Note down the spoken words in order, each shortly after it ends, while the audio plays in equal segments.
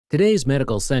Today's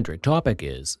medical-centric topic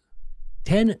is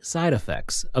 10 side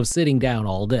effects of sitting down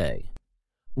all day,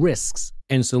 risks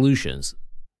and solutions.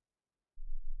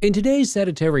 In today's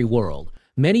sedentary world,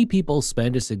 many people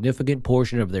spend a significant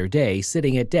portion of their day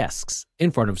sitting at desks, in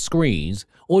front of screens,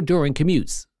 or during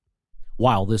commutes.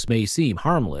 While this may seem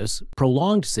harmless,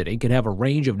 prolonged sitting can have a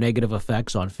range of negative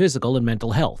effects on physical and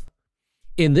mental health.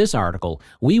 In this article,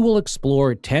 we will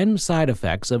explore 10 side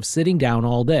effects of sitting down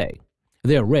all day,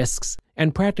 their risks,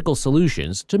 and practical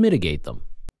solutions to mitigate them.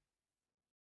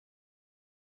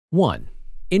 1.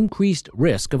 Increased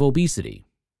risk of obesity.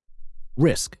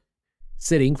 Risk.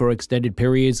 Sitting for extended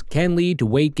periods can lead to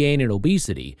weight gain and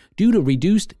obesity due to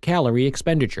reduced calorie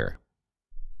expenditure.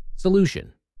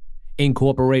 Solution.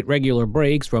 Incorporate regular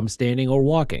breaks from standing or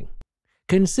walking.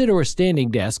 Consider a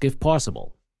standing desk if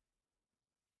possible.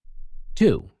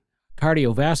 2.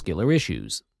 Cardiovascular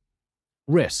issues.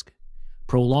 Risk.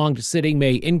 Prolonged sitting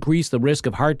may increase the risk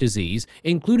of heart disease,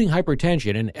 including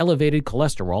hypertension and elevated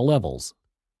cholesterol levels.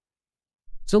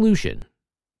 Solution.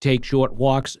 Take short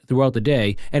walks throughout the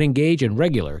day and engage in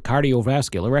regular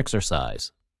cardiovascular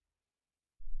exercise.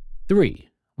 3.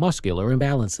 Muscular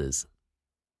imbalances.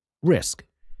 Risk.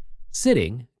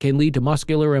 Sitting can lead to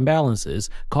muscular imbalances,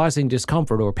 causing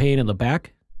discomfort or pain in the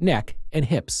back, neck, and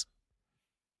hips.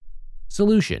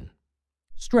 Solution.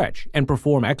 Stretch and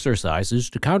perform exercises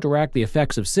to counteract the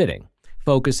effects of sitting,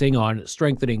 focusing on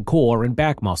strengthening core and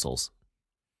back muscles.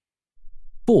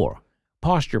 4.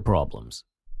 Posture problems.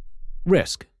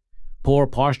 Risk. Poor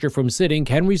posture from sitting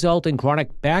can result in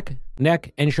chronic back,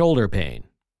 neck, and shoulder pain.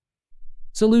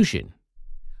 Solution.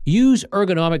 Use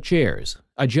ergonomic chairs,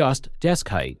 adjust desk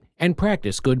height, and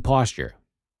practice good posture.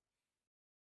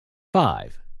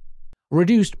 5.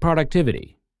 Reduced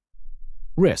productivity.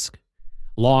 Risk.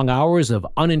 Long hours of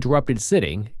uninterrupted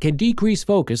sitting can decrease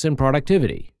focus and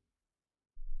productivity.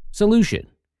 Solution.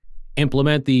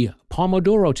 Implement the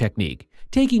Pomodoro technique,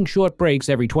 taking short breaks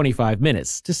every 25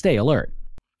 minutes to stay alert.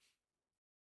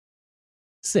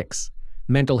 6.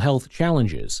 Mental health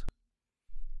challenges.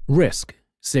 Risk.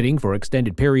 Sitting for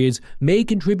extended periods may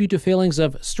contribute to feelings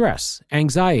of stress,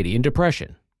 anxiety, and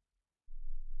depression.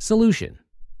 Solution.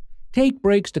 Take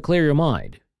breaks to clear your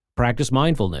mind, practice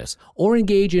mindfulness, or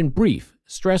engage in brief,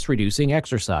 stress-reducing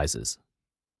exercises.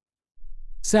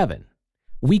 7.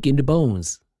 Weakened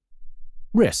bones.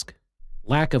 Risk.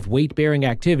 Lack of weight-bearing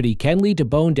activity can lead to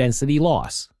bone density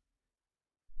loss.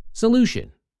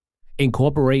 Solution.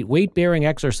 Incorporate weight-bearing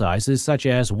exercises such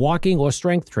as walking or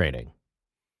strength training.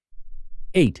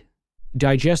 8.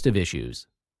 Digestive issues.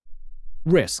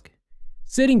 Risk.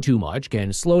 Sitting too much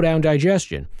can slow down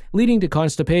digestion, leading to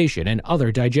constipation and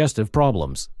other digestive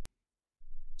problems.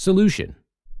 Solution.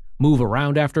 Move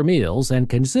around after meals and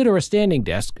consider a standing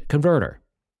desk converter.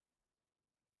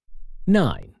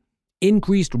 9.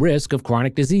 Increased risk of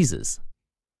chronic diseases.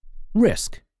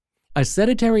 Risk. A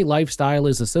sedentary lifestyle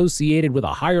is associated with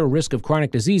a higher risk of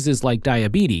chronic diseases like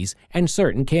diabetes and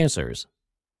certain cancers.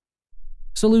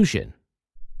 Solution.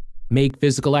 Make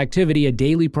physical activity a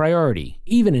daily priority,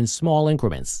 even in small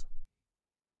increments.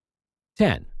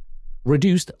 10.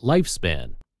 Reduced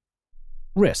lifespan.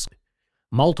 Risk.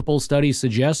 Multiple studies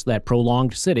suggest that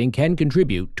prolonged sitting can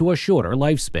contribute to a shorter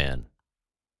lifespan.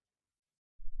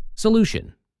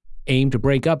 Solution. Aim to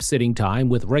break up sitting time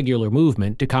with regular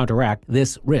movement to counteract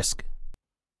this risk.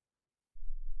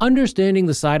 Understanding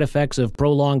the side effects of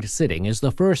prolonged sitting is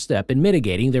the first step in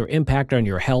mitigating their impact on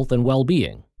your health and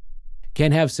well-being.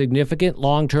 Can have significant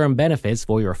long-term benefits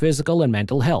for your physical and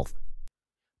mental health.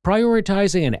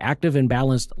 Prioritizing an active and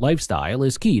balanced lifestyle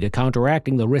is key to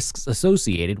counteracting the risks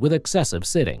associated with excessive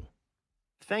sitting.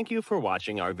 Thank you for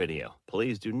watching our video.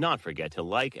 Please do not forget to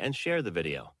like and share the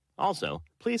video. Also,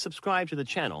 please subscribe to the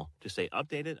channel to stay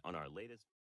updated on our latest